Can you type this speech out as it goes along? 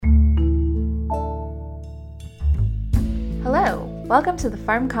Welcome to the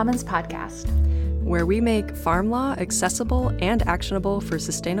Farm Commons podcast, where we make farm law accessible and actionable for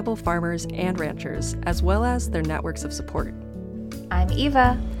sustainable farmers and ranchers, as well as their networks of support. I'm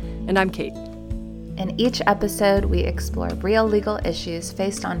Eva. And I'm Kate. In each episode, we explore real legal issues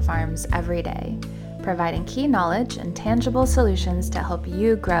faced on farms every day, providing key knowledge and tangible solutions to help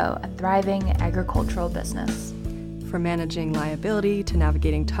you grow a thriving agricultural business. From managing liability to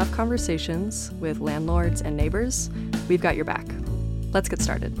navigating tough conversations with landlords and neighbors, we've got your back. Let's get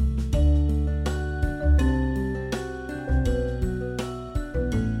started.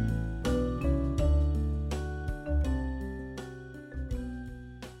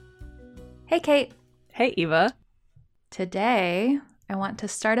 Hey, Kate. Hey, Eva. Today, I want to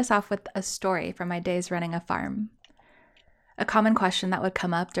start us off with a story from my days running a farm. A common question that would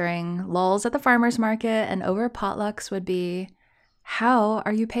come up during lulls at the farmer's market and over potlucks would be, how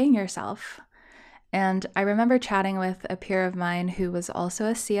are you paying yourself? And I remember chatting with a peer of mine who was also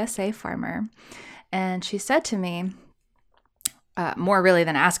a CSA farmer, and she said to me, more really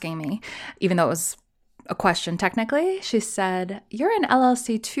than asking me, even though it was a question technically, she said, "You're an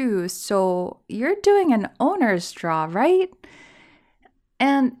LLC too, so you're doing an owner's draw, right?"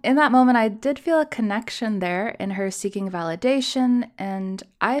 And in that moment, I did feel a connection there in her seeking validation, and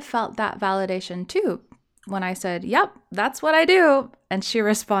I felt that validation too when I said, "Yep, that's what I do." And she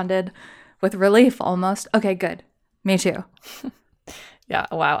responded with relief almost, "Okay, good. Me too." Yeah,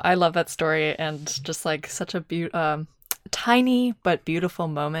 wow. I love that story, and just like such a tiny but beautiful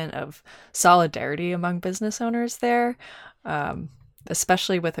moment of solidarity among business owners there,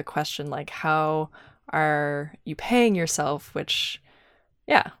 especially with a question like, how are you paying yourself, which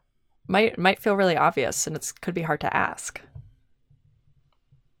might feel really obvious, and it could be hard to ask.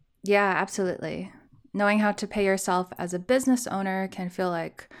 Yeah, absolutely. Knowing how to pay yourself as a business owner can feel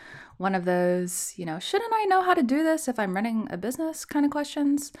like one of those, shouldn't I know how to do this if I'm running a business kind of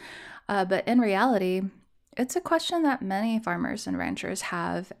questions. But in reality, it's a question that many farmers and ranchers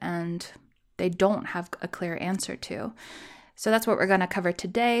have, and they don't have a clear answer to. So that's what we're going to cover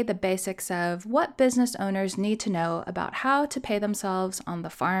today, the basics of what business owners need to know about how to pay themselves on the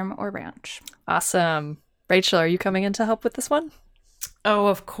farm or ranch. Awesome. Rachel, are you coming in to help with this one? Oh,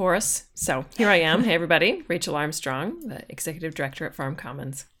 of course. So here I am. Hey, everybody. Rachel Armstrong, the Executive Director at Farm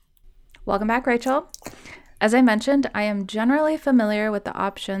Commons. Welcome back, Rachel. As I mentioned, I am generally familiar with the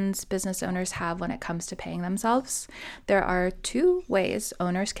options business owners have when it comes to paying themselves. There are two ways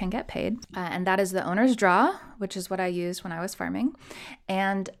owners can get paid, and that is the owner's draw, which is what I used when I was farming,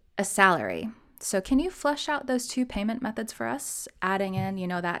 and a salary. So can you flesh out those two payment methods for us, adding in,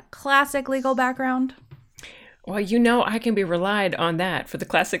 that classic legal background? Well, I can be relied on that for the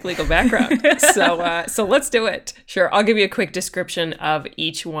classic legal background. So let's do it. Sure, I'll give you a quick description of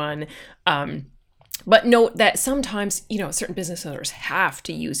each one. But note that sometimes, certain business owners have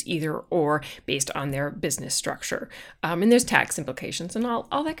to use either or based on their business structure. And there's tax implications and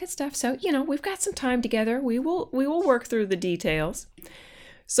all that good stuff. So, we've got some time together. We will work through the details.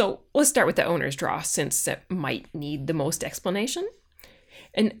 So let's start with the owner's draw, since it might need the most explanation.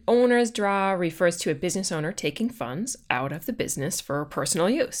 An owner's draw refers to a business owner taking funds out of the business for personal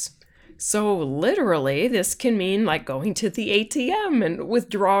use. So literally, this can mean like going to the ATM and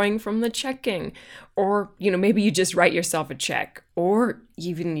withdrawing from the checking. Or, maybe you just write yourself a check. Or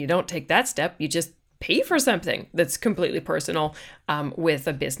even you don't take that step, you just pay for something that's completely personal with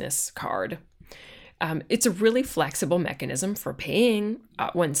a business card. It's a really flexible mechanism for paying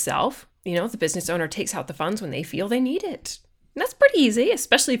oneself. The business owner takes out the funds when they feel they need it. And that's pretty easy,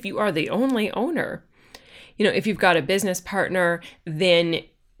 especially if you are the only owner. If you've got a business partner, then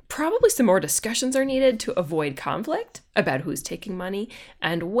probably some more discussions are needed to avoid conflict about who's taking money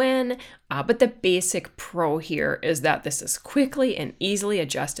and when. But the basic pro here is that this is quickly and easily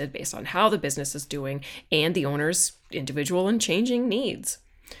adjusted based on how the business is doing and the owner's individual and changing needs.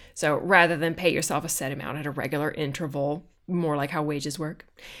 So rather than pay yourself a set amount at a regular interval, more like how wages work,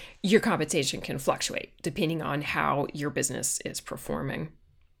 your compensation can fluctuate depending on how your business is performing.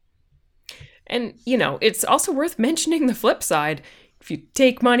 And, it's also worth mentioning the flip side. If you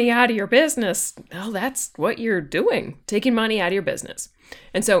take money out of your business, well, that's what you're doing, taking money out of your business.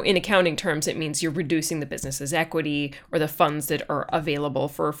 And so in accounting terms, it means you're reducing the business's equity or the funds that are available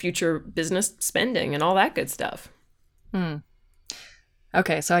for future business spending and all that good stuff.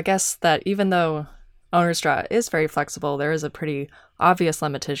 Okay, so I guess that even though owner's draw is very flexible, there is a pretty obvious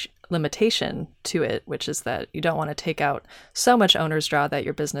limitation to it, which is that you don't want to take out so much owner's draw that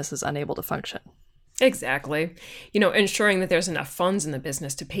your business is unable to function. Exactly. Ensuring that there's enough funds in the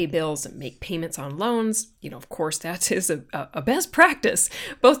business to pay bills and make payments on loans. Of course, that is a best practice,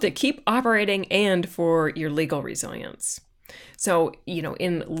 both to keep operating and for your legal resilience. So,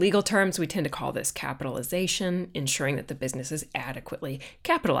 in legal terms, we tend to call this capitalization, ensuring that the business is adequately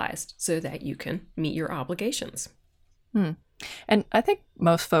capitalized so that you can meet your obligations. And I think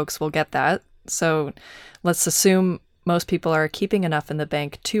most folks will get that. So let's assume most people are keeping enough in the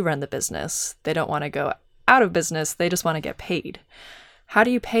bank to run the business. They don't want to go out of business. They just want to get paid. How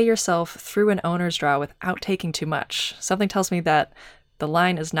do you pay yourself through an owner's draw without taking too much? Something tells me that the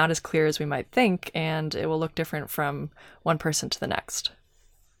line is not as clear as we might think, and it will look different from one person to the next.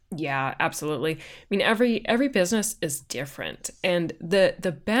 Yeah, absolutely. I mean, every business is different, and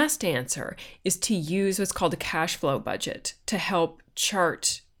the best answer is to use what's called a cash flow budget to help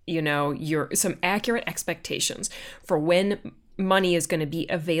chart, your some accurate expectations for when money is going to be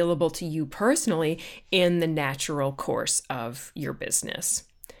available to you personally in the natural course of your business.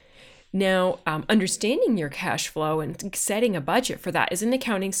 Now, understanding your cash flow and setting a budget for that is an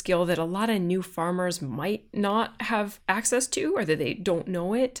accounting skill that a lot of new farmers might not have access to, or that they don't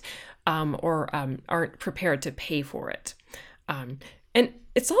know it, or aren't prepared to pay for it. And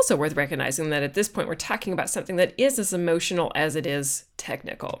it's also worth recognizing that at this point, we're talking about something that is as emotional as it is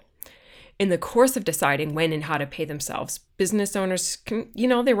technical. In the course of deciding when and how to pay themselves, business owners can,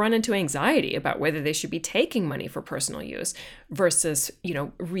 they run into anxiety about whether they should be taking money for personal use versus,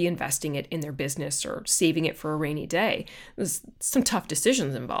 reinvesting it in their business or saving it for a rainy day. There's some tough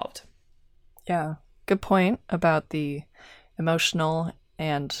decisions involved. Yeah, good point about the emotional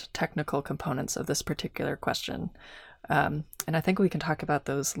and technical components of this particular question. And I think we can talk about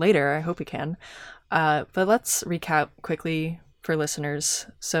those later. I hope we can. But let's recap quickly for listeners.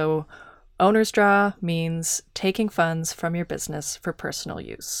 So owner's draw means taking funds from your business for personal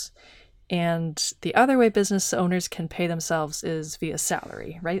use. And the other way business owners can pay themselves is via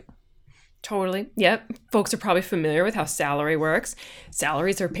salary, right? Totally. Yep. Folks are probably familiar with how salary works.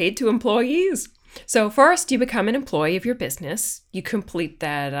 Salaries are paid to employees. So first, you become an employee of your business. You complete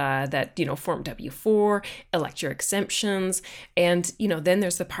that Form W-4, elect your exemptions, and then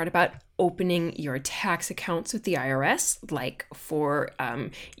there's the part about opening your tax accounts with the IRS, like for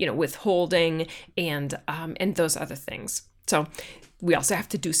withholding and those other things. So we also have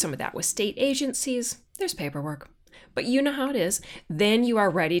to do some of that with state agencies. There's paperwork. But you know how it is. Then you are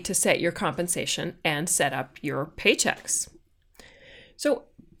ready to set your compensation and set up your paychecks. So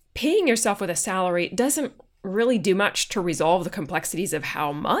paying yourself with a salary doesn't really do much to resolve the complexities of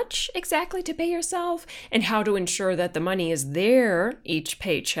how much exactly to pay yourself and how to ensure that the money is there each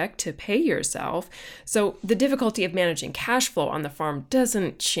paycheck to pay yourself. So the difficulty of managing cash flow on the farm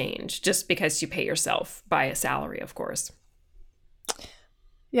doesn't change just because you pay yourself by a salary, of course.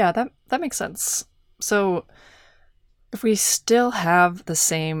 Yeah, that makes sense. So if we still have the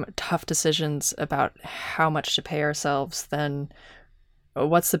same tough decisions about how much to pay ourselves, then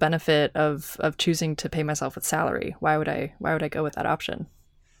what's the benefit of choosing to pay myself with salary? Why would I go with that option?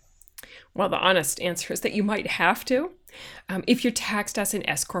 Well, the honest answer is that you might have to. If you're taxed as an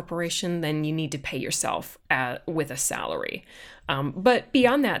S corporation, then you need to pay yourself with a salary. But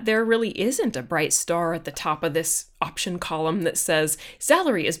beyond that, there really isn't a bright star at the top of this option column that says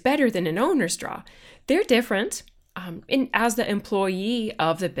salary is better than an owner's draw. They're different. And as the employee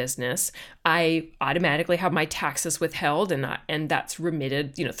of the business, I automatically have my taxes withheld and that's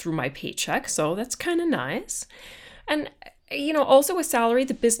remitted, through my paycheck. So that's kind of nice. And, also with salary,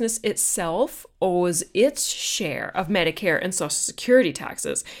 the business itself owes its share of Medicare and Social Security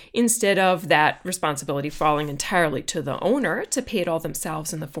taxes instead of that responsibility falling entirely to the owner to pay it all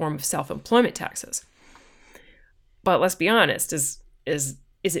themselves in the form of self-employment taxes. But let's be honest, is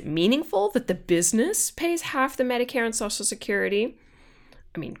it meaningful that the business pays half the Medicare and Social Security?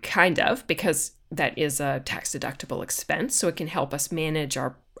 I mean, kind of, because that is a tax-deductible expense, so it can help us manage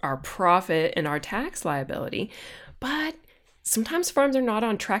our profit and our tax liability. But sometimes farms are not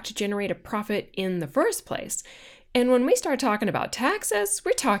on track to generate a profit in the first place. And when we start talking about taxes,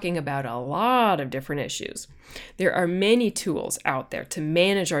 we're talking about a lot of different issues. There are many tools out there to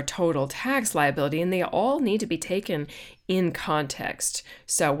manage our total tax liability, and they all need to be taken in context.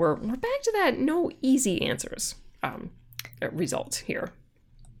 So we're back to that no easy answers result here.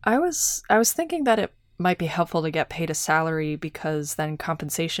 I was thinking that it might be helpful to get paid a salary because then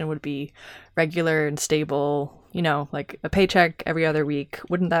compensation would be regular and stable, like a paycheck every other week.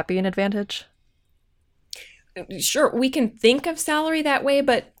 Wouldn't that be an advantage? Sure, we can think of salary that way,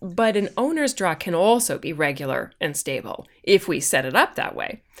 but an owner's draw can also be regular and stable if we set it up that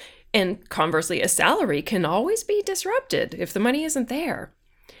way. And conversely, a salary can always be disrupted if the money isn't there.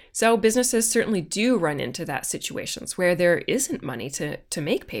 So businesses certainly do run into that situations where there isn't money to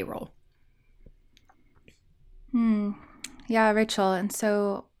make payroll. Yeah, Rachel. And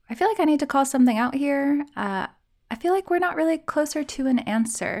so I feel like I need to call something out here. I feel like we're not really closer to an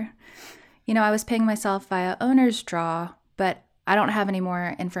answer. I was paying myself via owner's draw, but I don't have any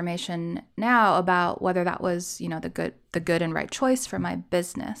more information now about whether that was, the good and right choice for my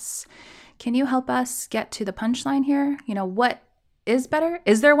business. Can you help us get to the punchline here? What is better?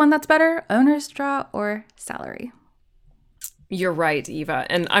 Is there one that's better? Owner's draw or salary? You're right, Eva.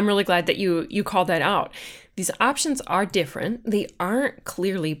 And I'm really glad that you called that out. These options are different. They aren't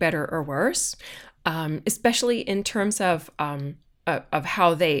clearly better or worse, especially in terms of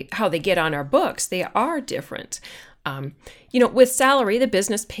how they get on our books. They are different. With salary, the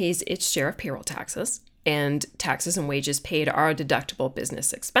business pays its share of payroll taxes, and taxes and wages paid are a deductible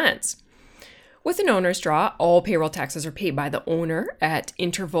business expense. With an owner's draw, all payroll taxes are paid by the owner at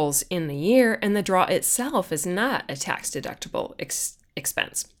intervals in the year, and the draw itself is not a tax-deductible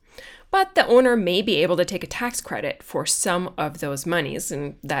expense. But the owner may be able to take a tax credit for some of those monies,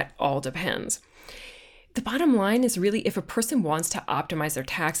 and that all depends. The bottom line is really, if a person wants to optimize their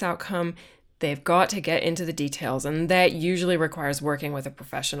tax outcome, they've got to get into the details, and that usually requires working with a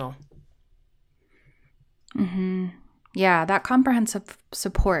professional. Mm-hmm. Yeah, that comprehensive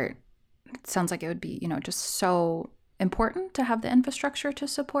support. It sounds like it would be, just so important to have the infrastructure to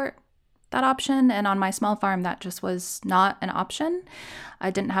support that option. And on my small farm, that just was not an option. I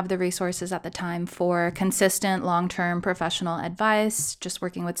didn't have the resources at the time for consistent, long-term professional advice, just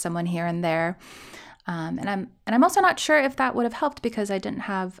working with someone here and there. And I'm also not sure if that would have helped because I didn't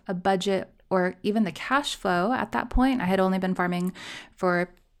have a budget or even the cash flow at that point. I had only been farming for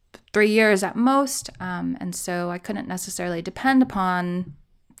 3 years at most. And so I couldn't necessarily depend upon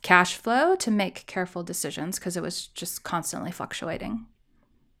cash flow to make careful decisions because it was just constantly fluctuating.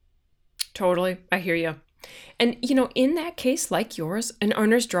 Totally. I hear you. And, in that case, like yours, an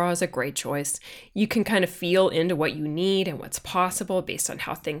owner's draw is a great choice. You can kind of feel into what you need and what's possible based on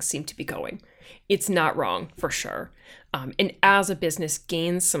how things seem to be going. It's not wrong, for sure. And as a business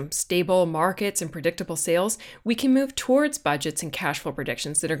gains some stable markets and predictable sales, we can move towards budgets and cash flow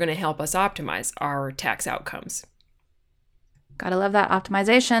predictions that are going to help us optimize our tax outcomes. Gotta love that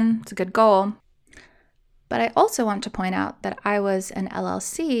optimization. It's a good goal. But I also want to point out that I was an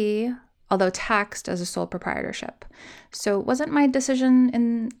LLC, although taxed as a sole proprietorship. So wasn't my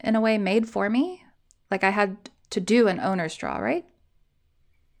decision in a way made for me? Like I had to do an owner's draw, right?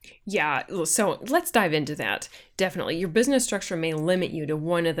 Yeah, so let's dive into that. Definitely. Your business structure may limit you to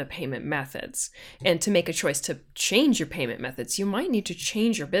one of the payment methods. And to make a choice to change your payment methods, you might need to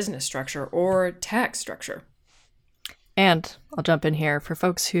change your business structure or tax structure. And I'll jump in here. For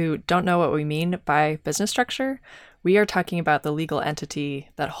folks who don't know what we mean by business structure, we are talking about the legal entity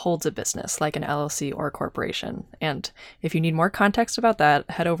that holds a business, like an LLC or a corporation. And if you need more context about that,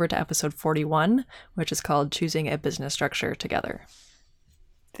 head over to episode 41, which is called Choosing a Business Structure Together.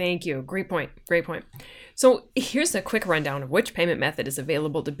 Thank you. Great point. Great point. So here's a quick rundown of which payment method is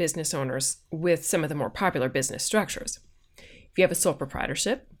available to business owners with some of the more popular business structures. If you have a sole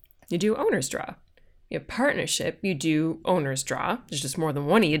proprietorship, you do owner's draw. You have partnership, you do owner's draw. There's just more than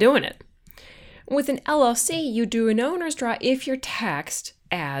one of you doing it. With an LLC, you do an owner's draw if you're taxed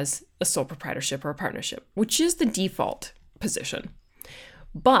as a sole proprietorship or a partnership, which is the default position.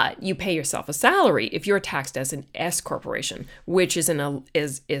 But you pay yourself a salary if you're taxed as an S corporation, which is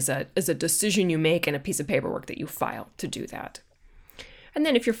a decision you make and a piece of paperwork that you file to do that. And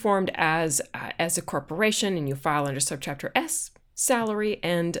then if you're formed as a corporation and you file under subchapter S, salary,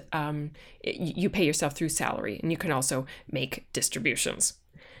 and you pay yourself through salary, and you can also make distributions.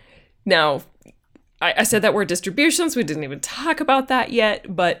 Now, I said that word distributions. We didn't even talk about that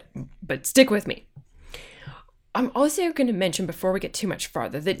yet, but stick with me. I'm also going to mention before we get too much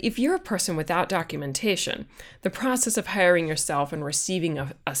farther that if you're a person without documentation, the process of hiring yourself and receiving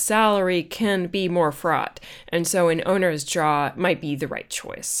a salary can be more fraught, and so an owner's draw might be the right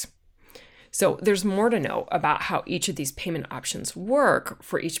choice. So there's more to know about how each of these payment options work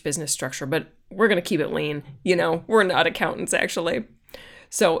for each business structure, but we're going to keep it lean. We're not accountants, actually.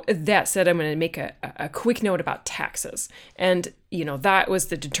 So that said, I'm going to make a quick note about taxes. And, that was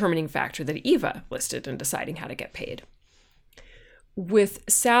the determining factor that Eva listed in deciding how to get paid. With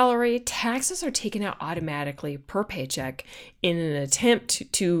salary, taxes are taken out automatically per paycheck in an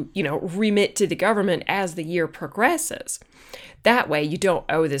attempt to remit to the government as the year progresses. That way, you don't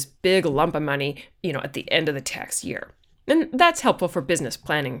owe this big lump of money, at the end of the tax year. And that's helpful for business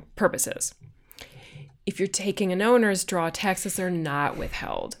planning purposes. If you're taking an owner's draw, taxes are not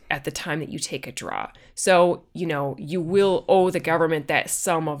withheld at the time that you take a draw. So, you will owe the government that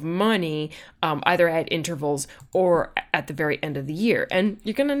sum of money either at intervals or at the very end of the year. And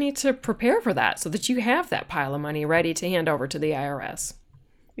you're going to need to prepare for that so that you have that pile of money ready to hand over to the IRS.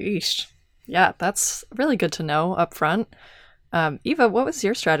 Eesh. Yeah, that's really good to know up front. Eva, what was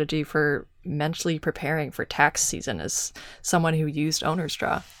your strategy for mentally preparing for tax season as someone who used owner's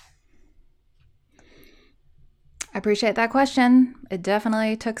draw? I appreciate that question. It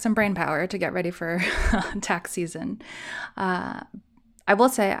definitely took some brain power to get ready for tax season. I will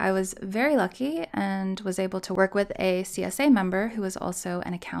say I was very lucky and was able to work with a CSA member who was also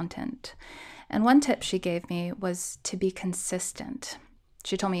an accountant. And one tip she gave me was to be consistent.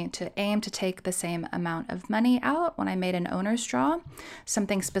 She told me to aim to take the same amount of money out when I made an owner's draw,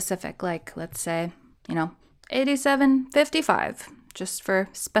 something specific like, let's say, 87.55, just for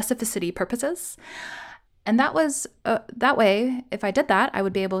specificity purposes. And that was that way, if I did that, I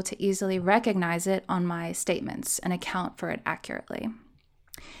would be able to easily recognize it on my statements and account for it accurately.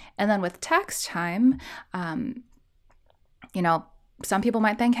 And then with tax time, some people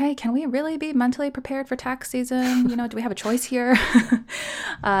might think, hey, can we really be mentally prepared for tax season? Do we have a choice here?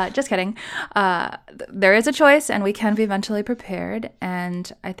 Just kidding. There is a choice and we can be mentally prepared.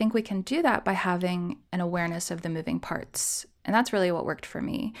 And I think we can do that by having an awareness of the moving parts. And that's really what worked for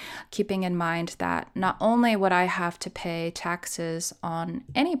me, keeping in mind that not only would I have to pay taxes on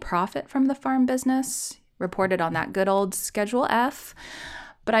any profit from the farm business reported on that good old Schedule F,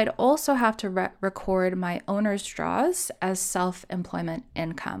 but I'd also have to record my owner's draws as self-employment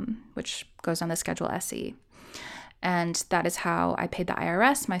income, which goes on the Schedule SE. And that is how I paid the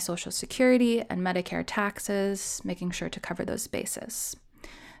IRS my Social Security and Medicare taxes, making sure to cover those bases.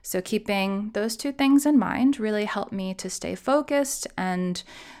 So keeping those two things in mind really helped me to stay focused and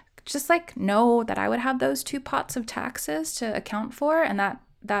just know that I would have those two pots of taxes to account for, and that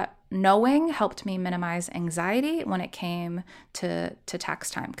knowing helped me minimize anxiety when it came to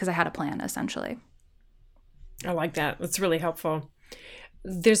tax time because I had a plan essentially. I like that. That's really helpful.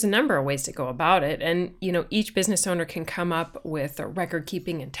 There's a number of ways to go about it. And, each business owner can come up with a record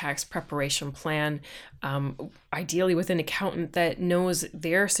keeping and tax preparation plan, ideally with an accountant that knows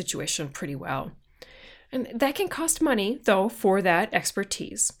their situation pretty well. And that can cost money, though, for that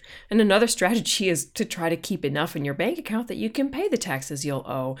expertise. And another strategy is to try to keep enough in your bank account that you can pay the taxes you'll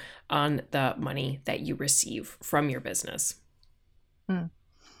owe on the money that you receive from your business.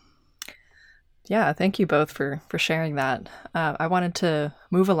 Yeah, thank you both for sharing that. I wanted to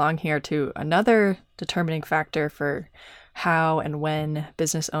move along here to another determining factor for how and when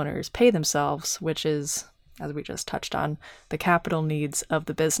business owners pay themselves, which is, as we just touched on, the capital needs of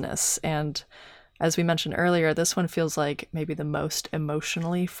the business. And as we mentioned earlier, this one feels like maybe the most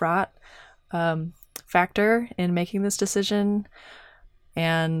emotionally fraught factor in making this decision.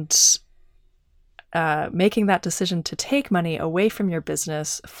 And making that decision to take money away from your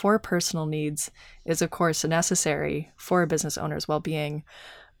business for personal needs is, of course, necessary for a business owner's well-being.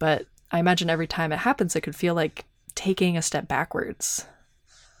 But I imagine every time it happens, it could feel like taking a step backwards.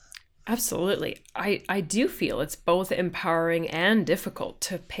 Absolutely. I do feel it's both empowering and difficult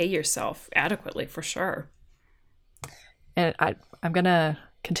to pay yourself adequately, for sure. And I'm going to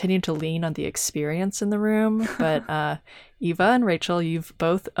continue to lean on the experience in the room, but Eva and Rachel, you've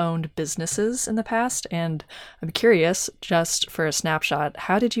both owned businesses in the past, and I'm curious, just for a snapshot,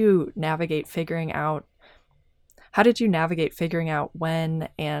 how did you navigate figuring out when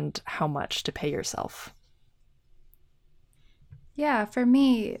and how much to pay yourself? Yeah, for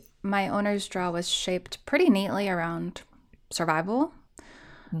me, my owner's draw was shaped pretty neatly around survival.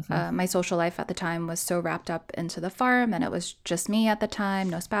 My social life at the time was so wrapped up into the farm, and it was just me at the time,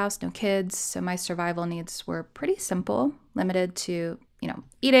 no spouse, no kids. So my survival needs were pretty simple, limited to,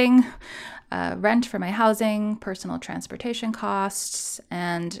 eating, rent for my housing, personal transportation costs.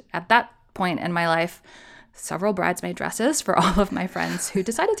 And at that point in my life, several bridesmaid dresses for all of my friends who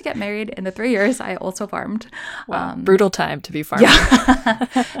decided to get married in the 3 years I also farmed. Wow, brutal time to be farming. Yeah.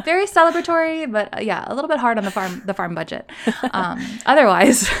 Very celebratory, but a little bit hard on the farm budget.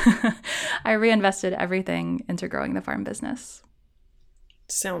 Otherwise, I reinvested everything into growing the farm business.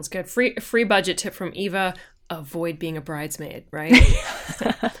 Sounds good. Free budget tip from Eva: avoid being a bridesmaid, right?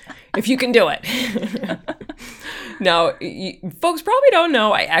 If you can do it. Now, folks probably don't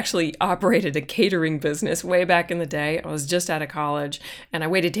know, I actually operated a catering business way back in the day. I was just out of college, and I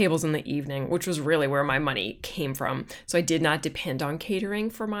waited tables in the evening, which was really where my money came from. So I did not depend on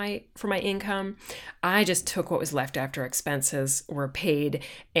catering for my income. I just took what was left after expenses were paid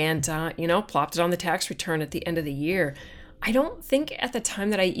and, plopped it on the tax return at the end of the year. I don't think at the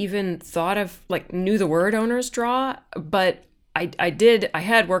time that I even thought of, knew the word owner's draw, but I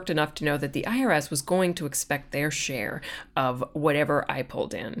had worked enough to know that the IRS was going to expect their share of whatever I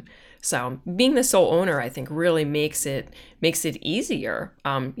pulled in. So being the sole owner, I think, really makes it easier.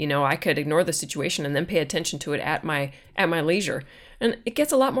 I could ignore the situation and then pay attention to it at my leisure. And it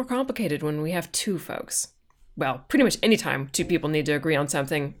gets a lot more complicated when we have two folks. Well, pretty much anytime two people need to agree on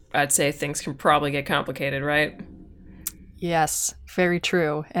something, I'd say things can probably get complicated, right? Yes, very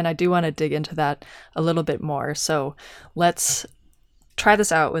true. And I do want to dig into that a little bit more. So let's try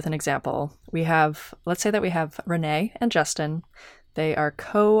this out with an example. Let's say that we have Renee and Justin. They are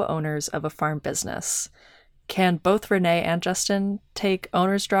co-owners of a farm business. Can both Renee and Justin take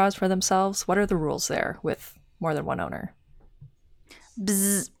owner's draws for themselves? What are the rules there with more than one owner?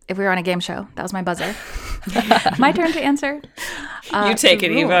 Bzz, if we were on a game show, that was my buzzer. My turn to answer. You take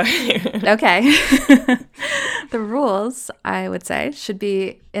it, Eva. Okay. The rules, I would say, should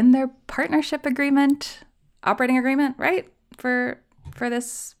be in their partnership agreement, operating agreement, right? For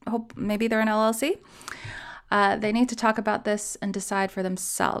this, maybe they're an LLC. They need to talk about this and decide for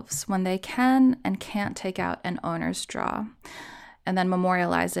themselves when they can and can't take out an owner's draw, and then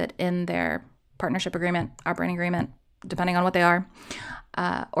memorialize it in their partnership agreement, operating agreement, depending on what they are,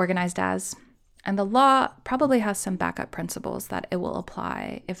 organized as. And the law probably has some backup principles that it will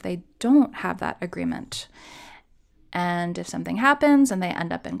apply if they don't have that agreement. And if something happens and they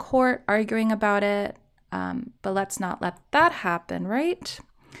end up in court arguing about it, but let's not let that happen, right?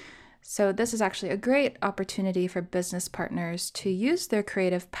 So this is actually a great opportunity for business partners to use their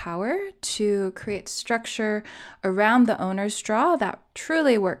creative power to create structure around the owner's draw that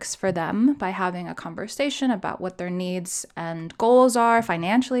truly works for them by having a conversation about what their needs and goals are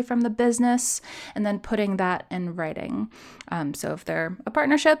financially from the business, and then putting that in writing. So if they're a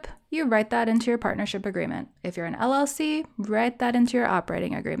partnership, you write that into your partnership agreement. If you're an LLC, write that into your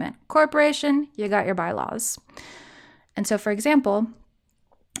operating agreement. Corporation, you got your bylaws. And so, for example,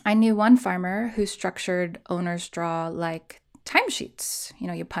 I knew one farmer who structured owner's draw like timesheets.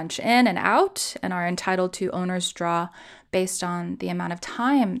 You punch in and out and are entitled to owner's draw based on the amount of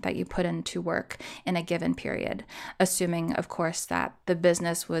time that you put into work in a given period, assuming, of course, that the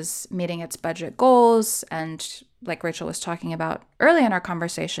business was meeting its budget goals and, like Rachel was talking about early in our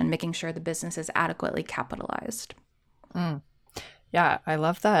conversation, making sure the business is adequately capitalized. Yeah, I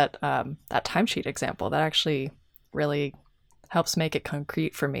love that timesheet example. That actually really helps make it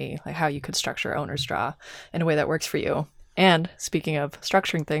concrete for me, like how you could structure owner's draw in a way that works for you. And speaking of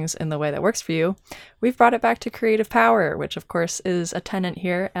structuring things in the way that works for you, we've brought it back to creative power, which of course is a tenet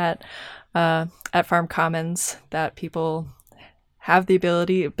here at Farm Commons, that people have the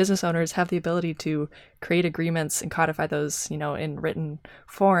ability, business owners have the ability to create agreements and codify those, in written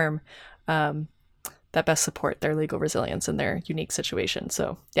form that best support their legal resilience in their unique situation.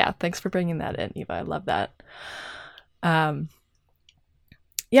 So yeah, thanks for bringing that in, Eva. I love that.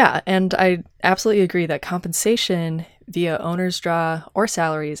 Yeah, and I absolutely agree that compensation via owner's draw or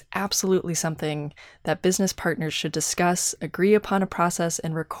salary is absolutely something that business partners should discuss, agree upon a process,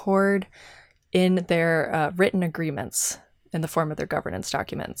 and record in their written agreements in the form of their governance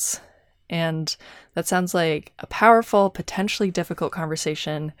documents. And that sounds like a powerful, potentially difficult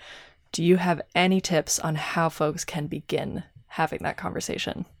conversation. Do you have any tips on how folks can begin having that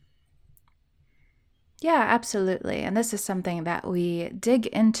conversation? Yeah, absolutely. And this is something that we dig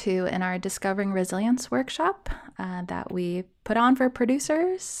into in our Discovering Resilience workshop that we put on for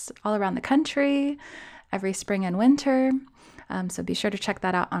producers all around the country every spring and winter. So be sure to check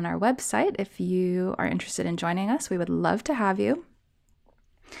that out on our website if you are interested in joining us. We would love to have you.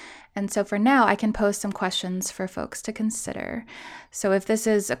 And so for now, I can pose some questions for folks to consider. So if this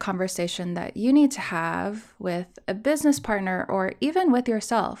is a conversation that you need to have with a business partner or even with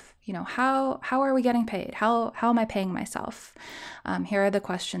yourself, how are we getting paid? How am I paying myself? Here are the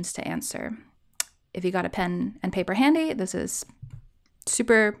questions to answer. If you got a pen and paper handy, this is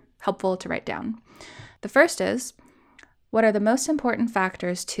super helpful to write down. The first is, what are the most important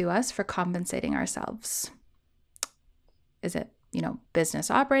factors to us for compensating ourselves? Is it business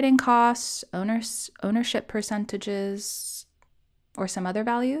operating costs, ownership percentages, or some other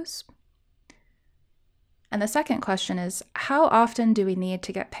values? And the second question is, how often do we need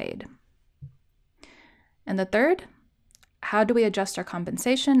to get paid? And the third, how do we adjust our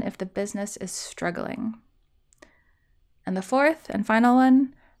compensation if the business is struggling? And the fourth and final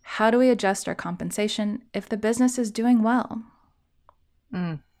one, how do we adjust our compensation if the business is doing well?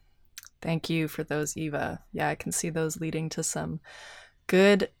 Thank you for those, Eva. Yeah, I can see those leading to some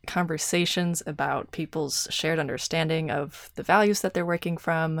good conversations about people's shared understanding of the values that they're working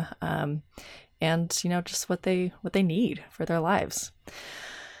from, and just what they need for their lives.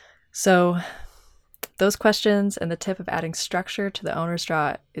 So those questions and the tip of adding structure to the owner's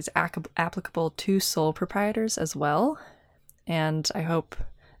draw is applicable to sole proprietors as well. And I hope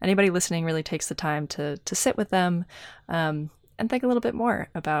anybody listening really takes the time to sit with them and think a little bit more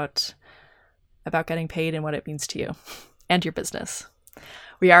about getting paid and what it means to you and your business.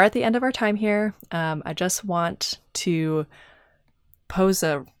 We are at the end of our time here. I just want to pose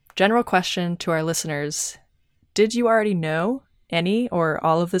a general question to our listeners. Did you already know any or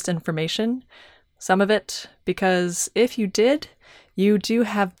all of this information? Some of it, because if you did, you do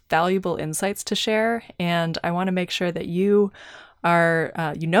have valuable insights to share, and I want to make sure that you are,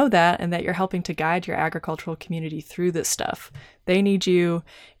 you know that, and that you're helping to guide your agricultural community through this stuff. They need you,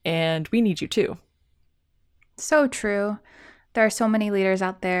 and we need you too. So true. There are so many leaders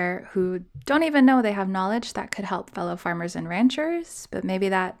out there who don't even know they have knowledge that could help fellow farmers and ranchers, but maybe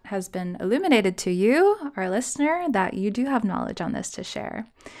that has been illuminated to you, our listener, that you do have knowledge on this to share.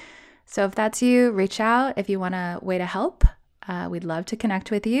 So if that's you, reach out if you want a way to help. We'd love to connect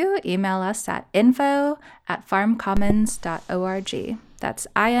with you. Email us at info@farmcommons.org. That's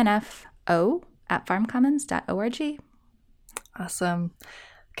info@farmcommons.org. Awesome.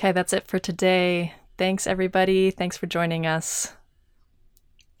 Okay, that's it for today. Thanks, everybody. Thanks for joining us.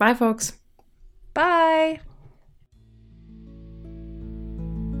 Bye, folks. Bye.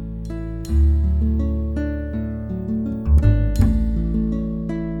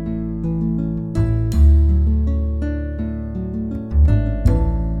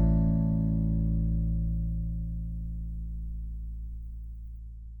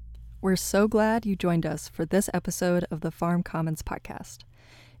 We're so glad you joined us for this episode of the Farm Commons podcast.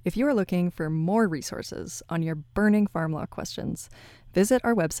 If you are looking for more resources on your burning farm law questions, visit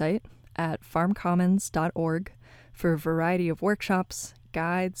our website at farmcommons.org for a variety of workshops,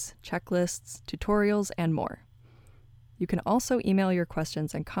 guides, checklists, tutorials, and more. You can also email your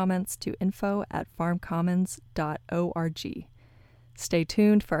questions and comments to info@farmcommons.org. Stay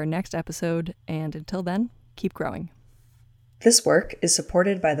tuned for our next episode, and until then, keep growing. This work is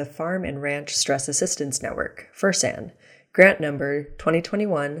supported by the Farm and Ranch Stress Assistance Network, FRSAN, grant number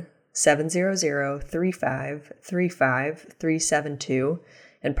 2021-700-3535372,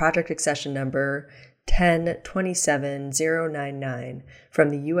 and project accession number 1027099 from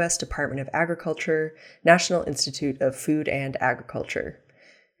the U.S. Department of Agriculture, National Institute of Food and Agriculture.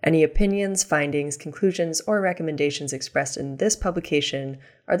 Any opinions, findings, conclusions, or recommendations expressed in this publication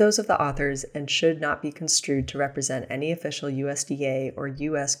are those of the authors and should not be construed to represent any official USDA or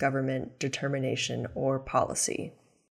U.S. government determination or policy.